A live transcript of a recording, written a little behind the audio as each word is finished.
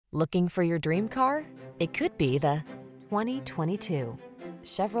Looking for your dream car? It could be the 2022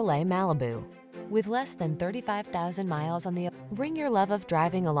 Chevrolet Malibu. With less than 35,000 miles on the... Bring your love of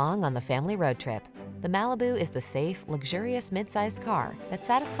driving along on the family road trip. The Malibu is the safe, luxurious mid-sized car that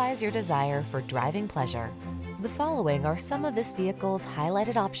satisfies your desire for driving pleasure. The following are some of this vehicle's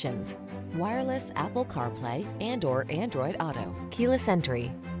highlighted options: wireless Apple CarPlay and/or Android Auto, keyless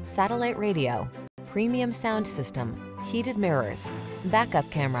entry, satellite radio, premium sound system, heated mirrors, backup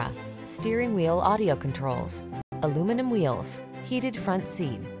camera, steering wheel audio controls, aluminum wheels, heated front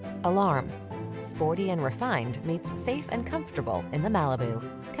seat, alarm. Sporty and refined meets safe and comfortable in the Malibu.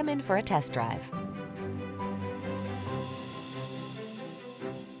 Come in for a test drive.